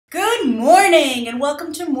morning and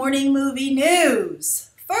welcome to Morning Movie News.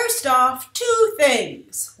 First off, two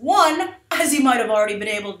things. One, as you might have already been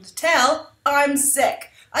able to tell, I'm sick.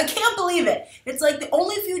 I can't believe it. It's like the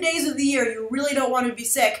only few days of the year you really don't want to be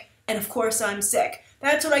sick, and of course I'm sick.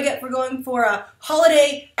 That's what I get for going for a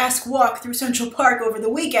holiday-esque walk through Central Park over the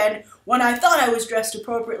weekend when I thought I was dressed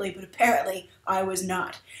appropriately, but apparently I was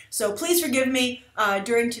not. So please forgive me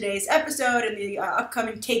during today's episode and the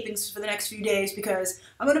upcoming tapings for the next few days because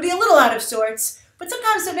I'm going to be a little out of sorts, but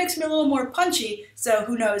sometimes it makes me a little more punchy, so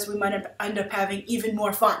who knows, we might end up having even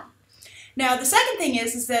more fun. Now, the second thing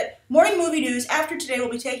is that Morning Movie News after today will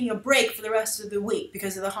be taking a break for the rest of the week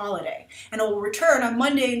because of the holiday, and it will return on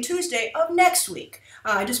Monday and Tuesday of next week.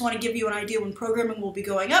 I just want to give you an idea when programming will be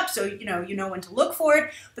going up so you know when to look for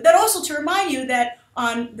it, but then also to remind you that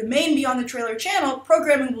on the main Beyond the Trailer channel,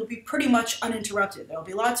 programming will be pretty much uninterrupted. There will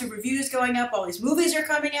be lots of reviews going up, all these movies are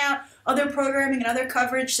coming out, other programming and other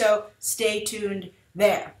coverage, so stay tuned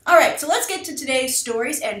there. Alright, so let's get to today's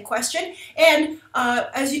stories and question. And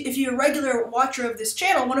if you're a regular watcher of this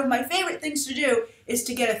channel, one of my favorite things to do is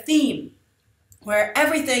to get a theme where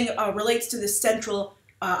everything relates to this central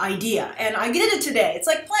idea. And I did it today. It's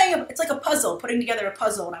like it's like a puzzle, putting together a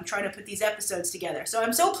puzzle when I'm trying to put these episodes together. So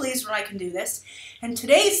I'm so pleased when I can do this. And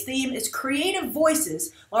today's theme is creative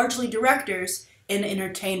voices, largely directors, in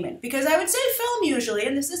entertainment. Because I would say film usually,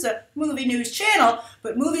 and this is a movie news channel,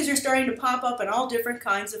 but movies are starting to pop up in all different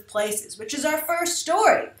kinds of places, which is our first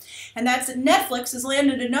story. And that's that Netflix has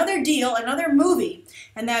landed another deal, another movie,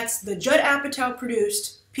 and that's the Judd Apatow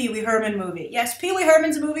produced Pee Wee Herman movie. Yes, Pee Wee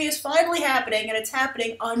Herman's movie is finally happening, and it's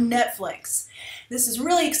happening on Netflix. This is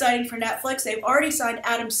really exciting for Netflix. They've already signed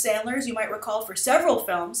Adam Sandler, as you might recall, for several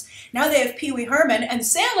films. Now they have Pee Wee Herman, and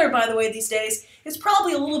Sandler, by the way, these days, is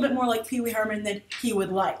probably a little bit more like Pee Wee Herman than he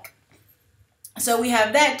would like. So we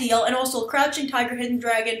have that deal, and also Crouching Tiger, Hidden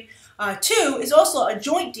Dragon 2 is also a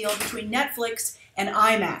joint deal between Netflix and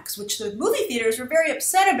IMAX, which the movie theaters were very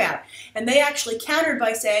upset about. And they actually countered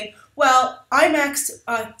by saying, well, IMAX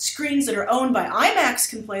screens that are owned by IMAX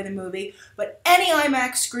can play the movie, but any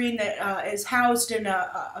IMAX screen that is housed in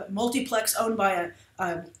a multiplex owned by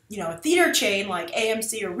a theater chain like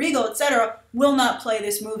AMC or Regal, etc., will not play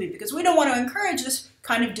this movie because we don't want to encourage this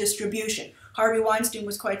kind of distribution. Harvey Weinstein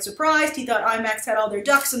was quite surprised. He thought IMAX had all their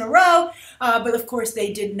ducks in a row, but of course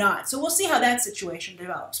they did not. So we'll see how that situation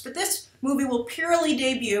develops. But this movie will purely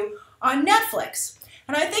debut on Netflix.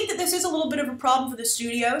 And I think that this is a little bit of a problem for the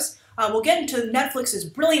studios. We'll get into Netflix's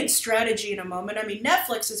brilliant strategy in a moment. I mean,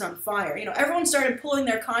 Netflix is on fire. Everyone started pulling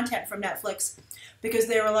their content from Netflix because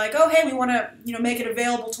they were like, oh, hey, we want to, make it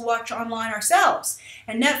available to watch online ourselves.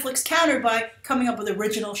 And Netflix countered by coming up with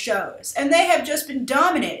original shows. And they have just been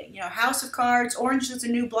dominating. House of Cards, Orange is the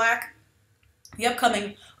New Black, the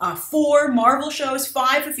upcoming 4 Marvel shows,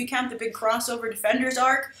 5 if you count the big crossover Defenders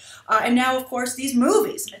arc, and now, of course, these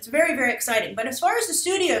movies. And it's very, very exciting. But as far as the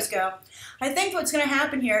studios go, I think what's going to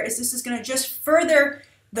happen here is this is going to just further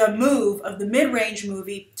the move of the mid-range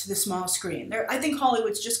movie to the small screen. I think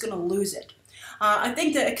Hollywood's just going to lose it. I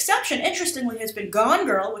think the exception, interestingly, has been Gone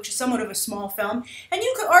Girl, which is somewhat of a small film, and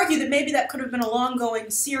you could argue that maybe that could have been a long-going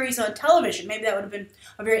series on television. Maybe that would have been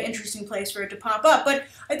a very interesting place for it to pop up, but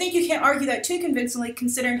I think you can't argue that too convincingly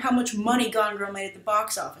considering how much money Gone Girl made at the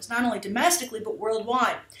box office, not only domestically, but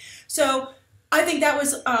worldwide. So I think that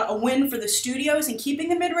was a win for the studios in keeping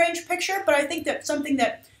the mid-range picture, but I think that something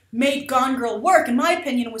that made Gone Girl work, in my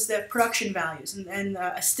opinion, was the production values and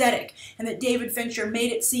the aesthetic, and that David Fincher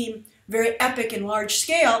made it seem very epic and large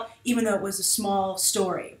scale, even though it was a small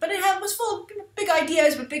story. But it was full of big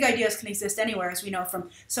ideas, but big ideas can exist anywhere, as we know from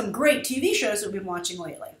some great TV shows that we've been watching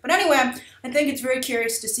lately. But anyway, I think it's very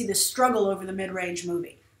curious to see the struggle over the mid-range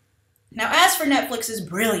movie. Now, as for Netflix's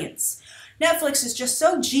brilliance, Netflix is just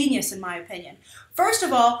so genius, in my opinion. First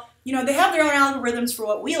of all, they have their own algorithms for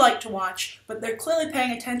what we like to watch, but they're clearly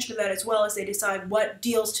paying attention to that as well as they decide what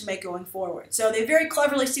deals to make going forward. So they very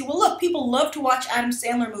cleverly see, well, look, people love to watch Adam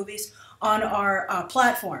Sandler movies on our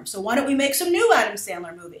platform, so why don't we make some new Adam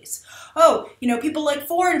Sandler movies? Oh, people like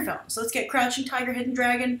foreign films. Let's get Crouching Tiger, Hidden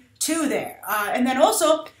Dragon 2 there. And then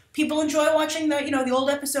also, people enjoy watching the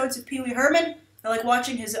old episodes of Pee Wee Herman. They like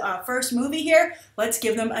watching his first movie here. Let's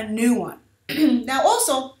give them a new one. Now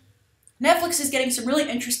also, Netflix is getting some really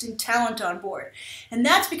interesting talent on board, and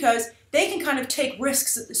that's because they can kind of take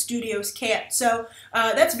risks that the studios can't. So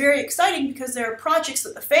that's very exciting because there are projects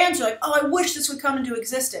that the fans are like, oh, I wish this would come into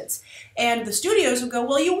existence. And the studios will go,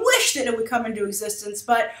 well, you wish that it would come into existence,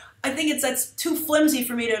 but I think that's too flimsy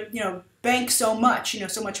for me to, bank so much,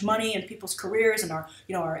 so much money in people's careers and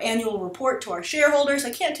our annual report to our shareholders.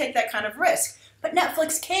 I can't take that kind of risk. but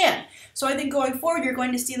Netflix can. So I think going forward, you're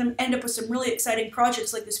going to see them end up with some really exciting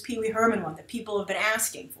projects like this Pee Wee Herman one that people have been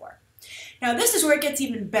asking for. Now, this is where it gets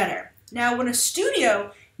even better. Now, when a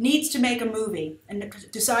studio needs to make a movie and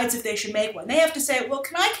decides if they should make one, they have to say, well,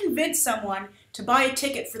 can I convince someone to buy a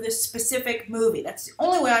ticket for this specific movie? That's the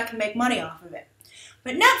only way I can make money off of it.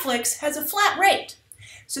 But Netflix has a flat rate.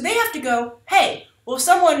 So they have to go, hey, will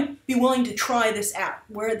someone be willing to try this out,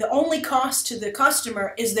 where the only cost to the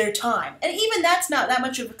customer is their time? And even that's not that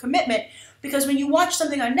much of a commitment, because when you watch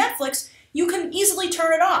something on Netflix, you can easily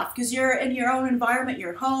turn it off because you're in your own environment,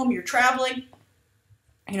 you're home, you're traveling,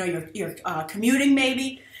 you're commuting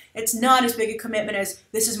maybe. It's not as big a commitment as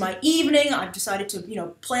this is my evening. I've decided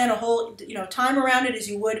to plan a whole time around it as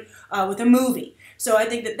you would with a movie. So I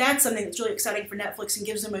think that that's something that's really exciting for Netflix and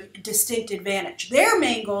gives them a distinct advantage. Their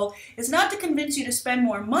main goal is not to convince you to spend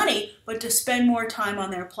more money, but to spend more time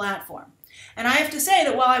on their platform. And I have to say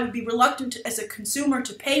that while I would be reluctant as a consumer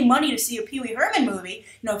to pay money to see a Pee Wee Herman movie,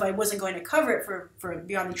 if I wasn't going to cover it for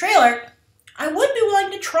beyond the trailer, I would be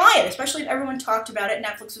willing to try it, especially if everyone talked about it and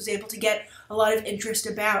Netflix was able to get a lot of interest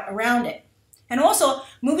around it. And also,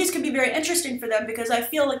 movies can be very interesting for them because I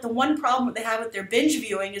feel like the one problem that they have with their binge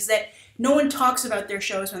viewing is that no one talks about their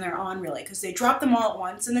shows when they're on, really, because they drop them all at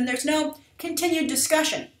once and then there's no continued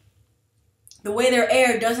discussion. The way they're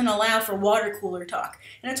aired doesn't allow for water cooler talk.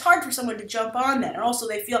 And it's hard for someone to jump on that. And also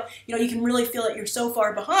they feel, you can really feel that you're so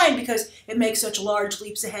far behind because it makes such large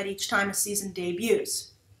leaps ahead each time a season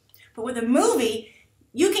debuts. But with a movie,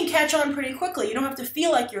 you can catch on pretty quickly. You don't have to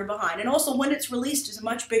feel like you're behind. And also when it's released is a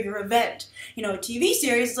much bigger event. A TV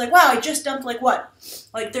series is like, wow, I just dumped like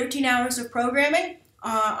 13 hours of programming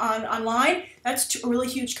online? That's a really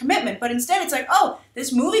huge commitment. But instead it's like, oh,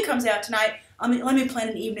 this movie comes out tonight. Let me plan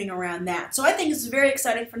an evening around that. So I think this is very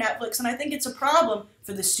exciting for Netflix, and I think it's a problem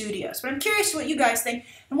for the studios. But I'm curious what you guys think.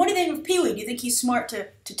 And what do you think of Pee Wee? Do you think he's smart to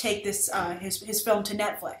take this his film to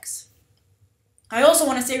Netflix? I also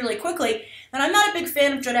want to say really quickly that I'm not a big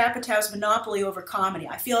fan of Judd Apatow's monopoly over comedy.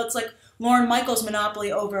 I feel it's like Lorne Michaels'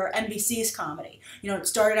 monopoly over NBC's comedy. It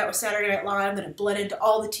started out with Saturday Night Live, then it bled into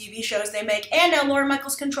all the TV shows they make, and now Lorne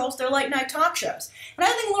Michaels controls their late night talk shows. And I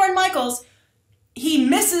think Lorne Michaels, he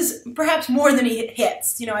misses perhaps more than he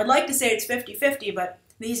hits. I'd like to say it's 50-50, but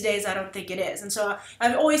these days I don't think it is. And so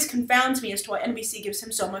it always confounds me as to why NBC gives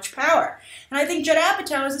him so much power. And I think Judd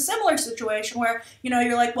Apatow is a similar situation where,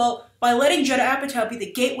 you're like, well, by letting Judd Apatow be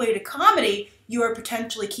the gateway to comedy, you are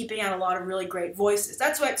potentially keeping out a lot of really great voices.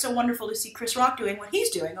 That's why it's so wonderful to see Chris Rock doing what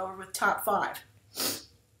he's doing over with Top 5.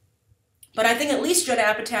 But I think at least Judd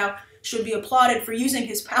Apatow should be applauded for using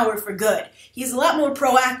his power for good. He's a lot more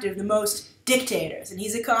proactive than most dictators, and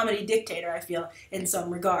he's a comedy dictator, I feel, in some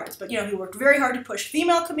regards. But, he worked very hard to push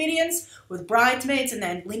female comedians with Bridesmaids and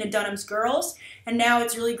then Lena Dunham's Girls, and now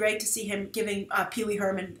it's really great to see him giving Pee Wee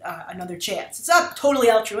Herman another chance. It's not totally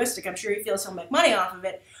altruistic. I'm sure he feels he'll make money off of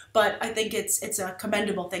it, but I think it's a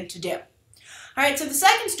commendable thing to do. All right, so the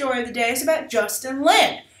second story of the day is about Justin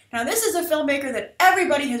Lin. Now, this is a filmmaker that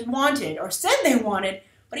everybody has wanted, or said they wanted,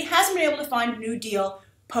 but he hasn't been able to find a new deal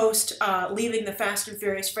post leaving the Fast and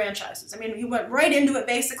Furious franchises. I mean, he went right into it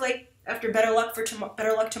basically after Better Luck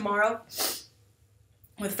Tomorrow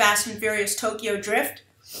with Fast and Furious Tokyo Drift.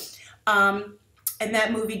 And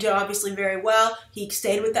that movie did obviously very well. He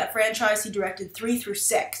stayed with that franchise. He directed 3 through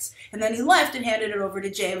 6. And then he left and handed it over to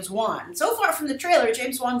James Wan. And so far from the trailer,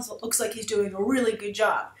 James Wan looks like he's doing a really good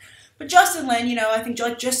job. But Justin Lin, I think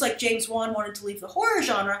just like James Wan wanted to leave the horror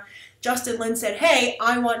genre, Justin Lin said, hey,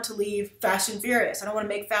 I want to leave Fast and Furious. I don't want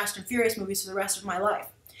to make Fast and Furious movies for the rest of my life.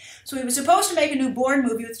 So he was supposed to make a new Bourne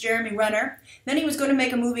movie with Jeremy Renner. Then he was going to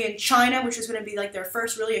make a movie in China, which was going to be like their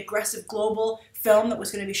first really aggressive global film that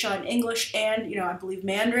was going to be shot in English and, I believe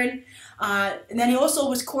Mandarin. And then he also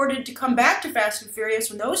was courted to come back to Fast and Furious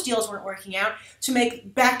when those deals weren't working out to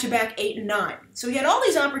make back-to-back 8 and 9. So he had all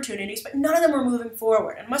these opportunities, but none of them were moving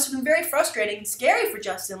forward. And it must have been very frustrating and scary for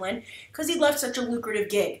Justin Lin because he'd left such a lucrative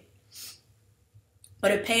gig.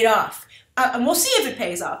 But it paid off. And we'll see if it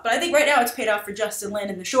pays off, but I think right now it's paid off for Justin Lin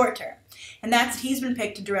in the short term. And that's that he's been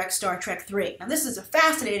picked to direct Star Trek 3. Now this is a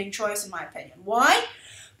fascinating choice in my opinion. Why?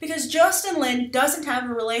 Because Justin Lin doesn't have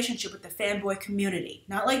a relationship with the fanboy community.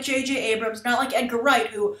 Not like J.J. Abrams, not like Edgar Wright,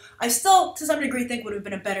 who I still, to some degree, think would have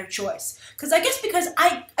been a better choice. Because I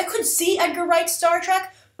could see Edgar Wright's Star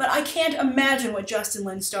Trek, but I can't imagine what Justin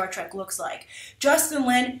Lin's Star Trek looks like. Justin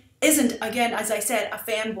Lin isn't, again, as I said, a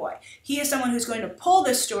fanboy. He is someone who's going to pull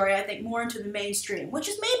this story, I think, more into the mainstream, which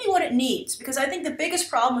is maybe what it needs, because I think the biggest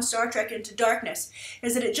problem with Star Trek Into Darkness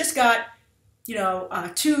is that it just got,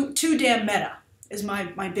 too damn meta, is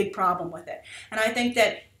my big problem with it. And I think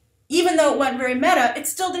that, even though it went very meta, it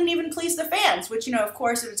still didn't even please the fans, which, you know, of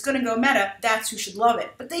course, if it's going to go meta, that's who should love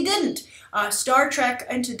it. But they didn't. Star Trek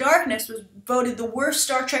Into Darkness was voted the worst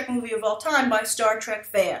Star Trek movie of all time by Star Trek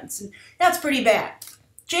fans, and that's pretty bad.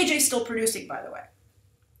 JJ's still producing, by the way.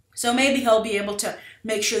 So maybe he'll be able to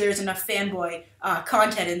make sure there's enough fanboy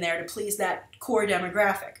content in there to please that core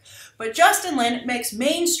demographic. But Justin Lin makes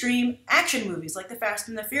mainstream action movies like the Fast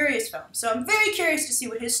and the Furious films. So I'm very curious to see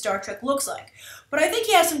what his Star Trek looks like. But I think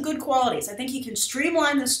he has some good qualities. I think he can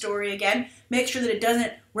streamline the story again, make sure that it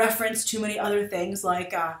doesn't reference too many other things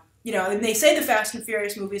like, you know, and they say the Fast and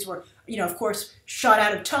Furious movies were, you know, of course, shot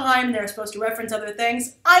out of time. They're supposed to reference other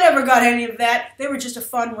things. I never got any of that. They were just a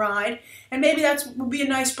fun ride. And maybe that would be a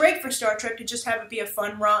nice break for Star Trek, to just have it be a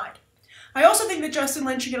fun ride. I also think that Justin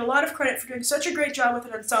Lin should get a lot of credit for doing such a great job with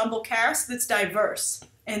an ensemble cast that's diverse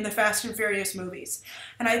in the Fast and Furious movies.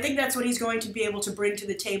 And I think that's what he's going to be able to bring to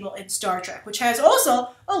the table in Star Trek, which has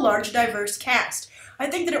also a large, diverse cast. I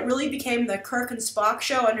think that it really became the Kirk and Spock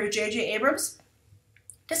show under J.J. Abrams.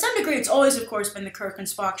 To some degree, it's always, of course, been the Kirk and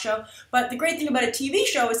Spock show, but the great thing about a TV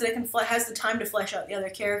show is that it has the time to flesh out the other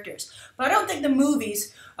characters. But I don't think the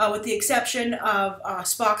movies, with the exception of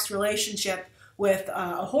Spock's relationship with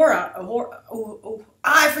I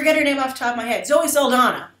forget her name off the top of my head, Zoe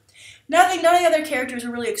Saldana. None of the other characters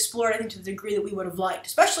are really explored, I think, to the degree that we would have liked,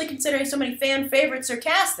 especially considering so many fan favorites are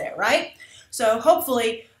cast there, right? So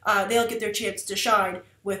hopefully they'll get their chance to shine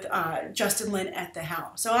with Justin Lin at the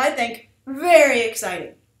helm. So I think very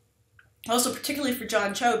exciting. Also, particularly for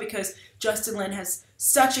John Cho, because Justin Lin has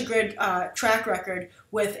such a good track record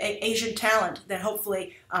with Asian talent that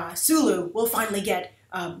hopefully Sulu will finally get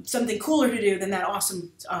something cooler to do than that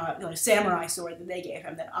awesome samurai sword that they gave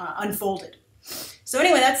him that unfolded. So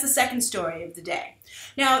anyway, that's the second story of the day.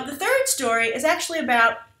 Now, the third story is actually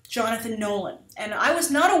about Jonathan Nolan. And I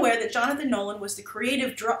was not aware that Jonathan Nolan was the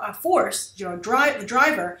creative force, the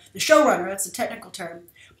driver, the showrunner, that's the technical term,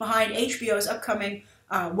 behind HBO's upcoming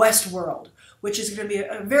Westworld, which is going to be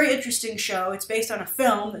a very interesting show. It's based on a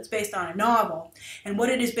film that's based on a novel. And what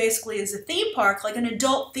it is basically is a theme park, like an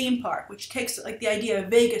adult theme park, which takes like the idea of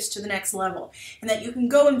Vegas to the next level. And that you can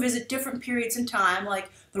go and visit different periods in time,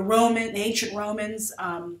 like the ancient Romans,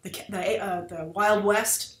 the Wild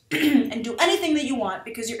West, and do anything that you want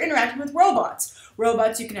because you're interacting with robots.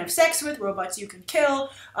 Robots you can have sex with, robots you can kill,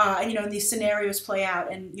 and you know, these scenarios play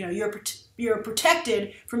out, and you know, you're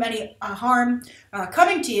protected from any harm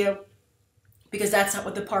coming to you, because that's not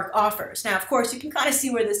what the park offers. Now, of course, you can kind of see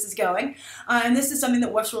where this is going, and this is something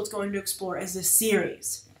that Westworld's going to explore as a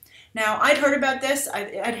series. Now, I'd heard about this.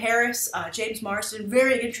 Ed Harris, James Marsden,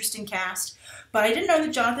 very interesting cast, but I didn't know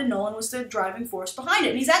that Jonathan Nolan was the driving force behind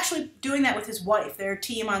it, and he's actually doing that with his wife. They're a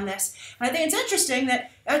team on this, and I think it's interesting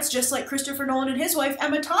that that's just like Christopher Nolan and his wife,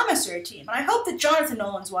 Emma Thomas, are a team, and I hope that Jonathan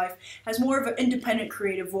Nolan's wife has more of an independent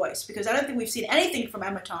creative voice, because I don't think we've seen anything from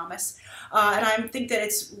Emma Thomas, and I think that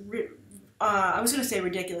it's I was going to say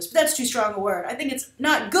ridiculous, but that's too strong a word. I think it's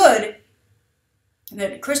not good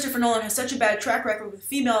that Christopher Nolan has such a bad track record with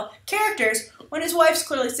female characters when his wife's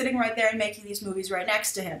clearly sitting right there and making these movies right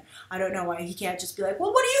next to him. I don't know why he can't just be like,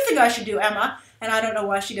 well, what do you think I should do, Emma? And I don't know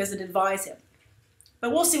why she doesn't advise him.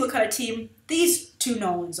 But we'll see what kind of team these two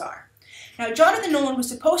Nolans are. Now, Jonathan Nolan was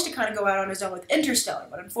supposed to kind of go out on his own with Interstellar,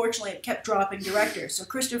 but unfortunately it kept dropping directors. So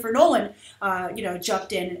Christopher Nolan,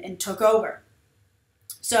 jumped in and took over.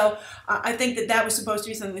 So I think that was supposed to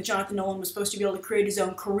be something that Jonathan Nolan was supposed to be able to create his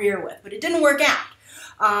own career with, but it didn't work out.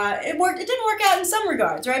 It didn't work out in some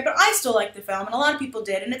regards, right? But I still like the film, and a lot of people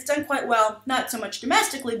did, and it's done quite well, not so much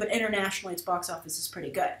domestically, but internationally, its box office is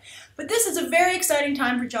pretty good. But this is a very exciting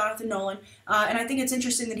time for Jonathan Nolan, and I think it's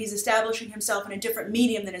interesting that he's establishing himself in a different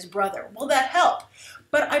medium than his brother. Will that help?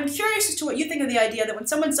 But I'm curious as to what you think of the idea that when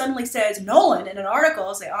someone suddenly says Nolan in an article,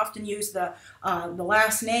 as they often use the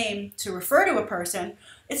last name to refer to a person,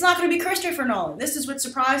 it's not going to be Christopher Nolan. This is what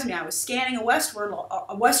surprised me. I was scanning a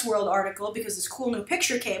Westworld article because this cool new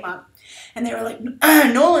picture came up, and they were like,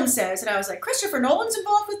 Nolan says, and I was like, Christopher Nolan's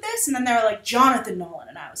involved with this? And then they were like, Jonathan Nolan,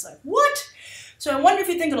 and I was like, what? So I wonder if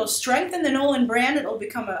you think it'll strengthen the Nolan brand. It'll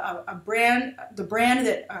become the brand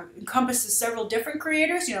that encompasses several different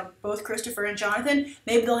creators, you know, both Christopher and Jonathan.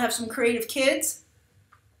 Maybe they'll have some creative kids.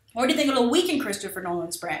 Or do you think it'll weaken Christopher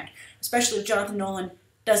Nolan's brand, especially if Jonathan Nolan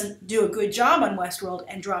doesn't do a good job on Westworld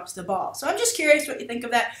and drops the ball? So I'm just curious what you think of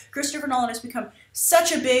that. Christopher Nolan has become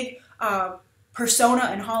such a big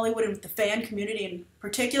persona in Hollywood and with the fan community in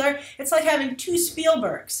particular. It's like having two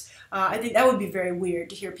Spielbergs. I think that would be very weird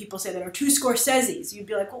to hear people say there are two Scorseses. You'd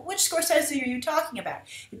be like, well, which Scorsese are you talking about?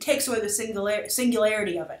 It takes away the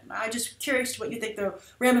singularity of it. I'm just curious to what you think the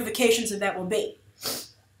ramifications of that will be.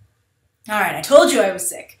 All right, I told you I was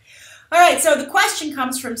sick. All right, so the question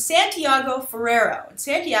comes from Santiago Ferrero. And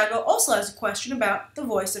Santiago also has a question about the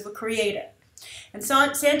voice of a creative. And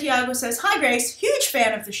Santiago says, "Hi, Grace. Huge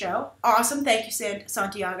fan of the show." Awesome. Thank you,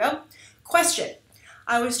 Santiago. Question.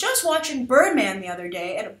 I was just watching Birdman the other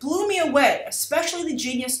day, and it blew me away, especially the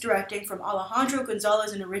genius directing from Alejandro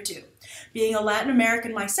González Iñárritu. Being a Latin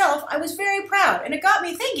American myself, I was very proud, and it got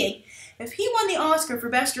me thinking, if he won the Oscar for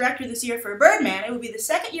Best Director this year for Birdman, it would be the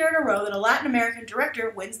second year in a row that a Latin American director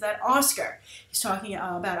wins that Oscar. He's talking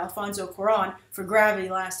about Alfonso Cuarón for Gravity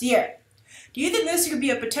last year. Do you think this could be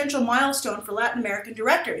a potential milestone for Latin American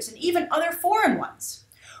directors, and even other foreign ones?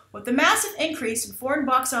 With the massive increase in foreign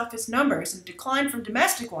box office numbers and decline from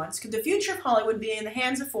domestic ones, could the future of Hollywood be in the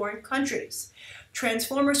hands of foreign countries?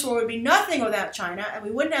 Transformers 4 would be nothing without China, and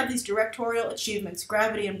we wouldn't have these directorial achievements,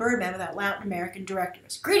 Gravity and Birdman, without Latin American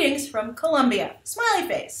directors. Greetings from Colombia. Smiley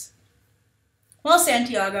face. Well,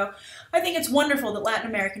 Santiago, I think it's wonderful that Latin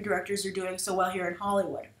American directors are doing so well here in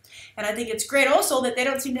Hollywood. And I think it's great also that they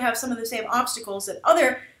don't seem to have some of the same obstacles that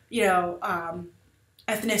other,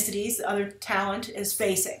 ethnicities, other talent is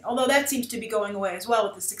facing. Although that seems to be going away as well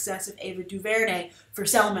with the success of Ava DuVernay for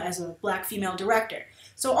Selma as a black female director.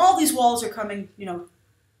 So all these walls are coming,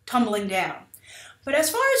 tumbling down. But as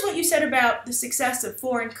far as what you said about the success of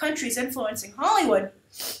foreign countries influencing Hollywood,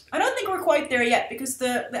 I don't think we're quite there yet, because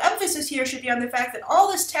the emphasis here should be on the fact that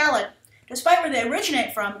all this talent, despite where they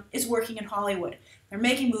originate from, is working in Hollywood. They're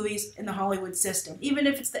making movies in the Hollywood system, even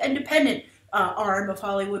if it's the independent arm of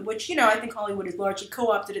Hollywood, which, I think Hollywood is largely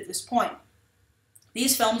co-opted at this point.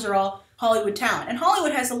 These films are all Hollywood talent, and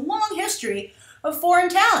Hollywood has a long history of foreign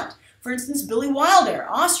talent. For instance, Billy Wilder,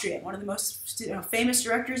 Austrian, one of the most famous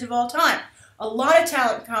directors of all time. A lot of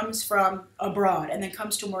talent comes from abroad and then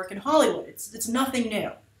comes to work in Hollywood. It's nothing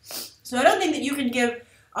new. So I don't think that you can give,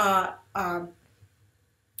 Alejandro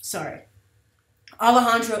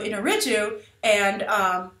Iñárritu and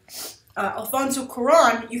Alfonso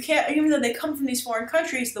Cuarón, you can't, even though they come from these foreign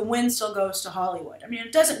countries, the win still goes to Hollywood. I mean,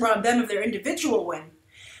 it doesn't rob them of their individual win.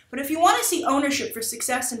 But if you want to see ownership for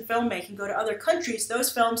success in filmmaking go to other countries,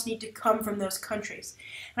 those films need to come from those countries.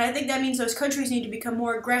 And I think that means those countries need to become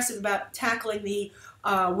more aggressive about tackling the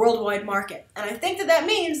worldwide market. And I think that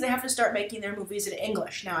means they have to start making their movies in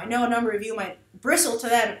English. Now, I know a number of you might bristle to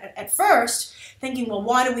that at first, thinking, well,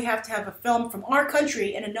 why do we have to have a film from our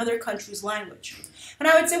country in another country's language? And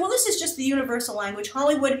I would say, well, this is just the universal language.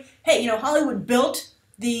 Hollywood, Hollywood built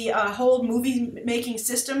the whole movie-making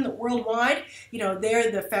system worldwide.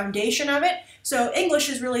 They're the foundation of it. So English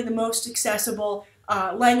is really the most accessible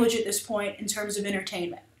language at this point in terms of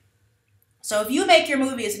entertainment. So if you make your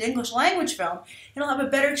movie as an English language film, it'll have a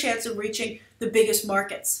better chance of reaching the biggest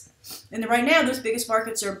markets. And right now, those biggest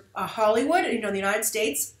markets are Hollywood, the United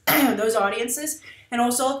States, those audiences, and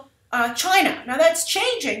also China. Now that's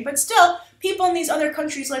changing, but still, people in these other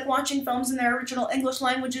countries like watching films in their original English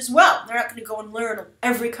language as well. They're not going to go and learn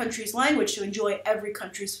every country's language to enjoy every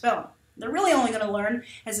country's film. They're really only going to learn,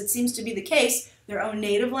 as it seems to be the case, their own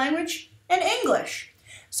native language and English.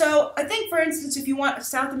 So I think, for instance, if you want a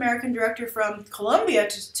South American director from Colombia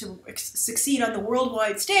to succeed on the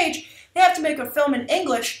worldwide stage, they have to make a film in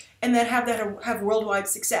English and then have worldwide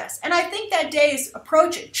success. And I think that day is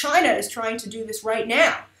approaching. China is trying to do this right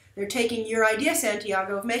now. They're taking your idea,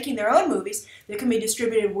 Santiago, of making their own movies that can be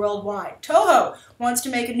distributed worldwide. Toho wants to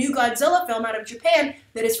make a new Godzilla film out of Japan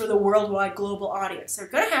that is for the worldwide global audience. They're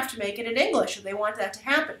going to have to make it in English if they want that to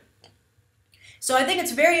happen. So I think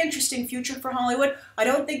it's a very interesting future for Hollywood. I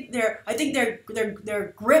think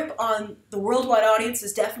their grip on the worldwide audience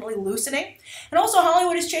is definitely loosening. And also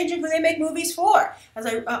Hollywood is changing who they make movies for.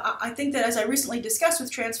 I think that, as I recently discussed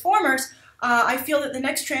with Transformers, I feel that the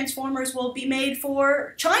next Transformers will be made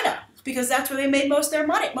for China, because that's where they made most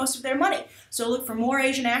of their money. So look for more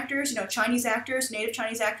Asian actors, Chinese actors, native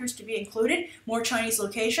Chinese actors to be included, more Chinese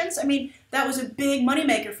locations. I mean, that was a big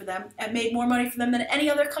moneymaker for them and made more money for them than any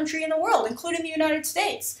other country in the world, including the United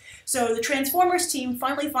States. So the Transformers team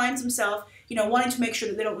finally finds himself, wanting to make sure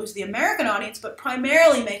that they don't lose the American audience, but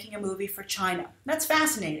primarily making a movie for China. That's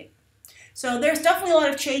fascinating. So there's definitely a lot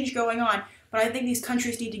of change going on, but I think these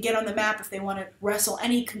countries need to get on the map if they want to wrestle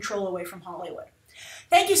any control away from Hollywood.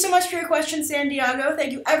 Thank you so much for your question, Santiago.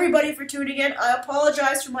 Thank you, everybody, for tuning in. I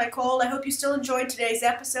apologize for my cold. I hope you still enjoyed today's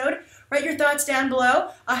episode. Write your thoughts down below.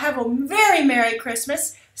 Have a very Merry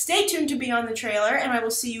Christmas. Stay tuned to be on the trailer, and I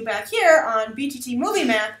will see you back here on BTT Movie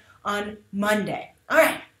Math on Monday. All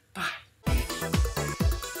right.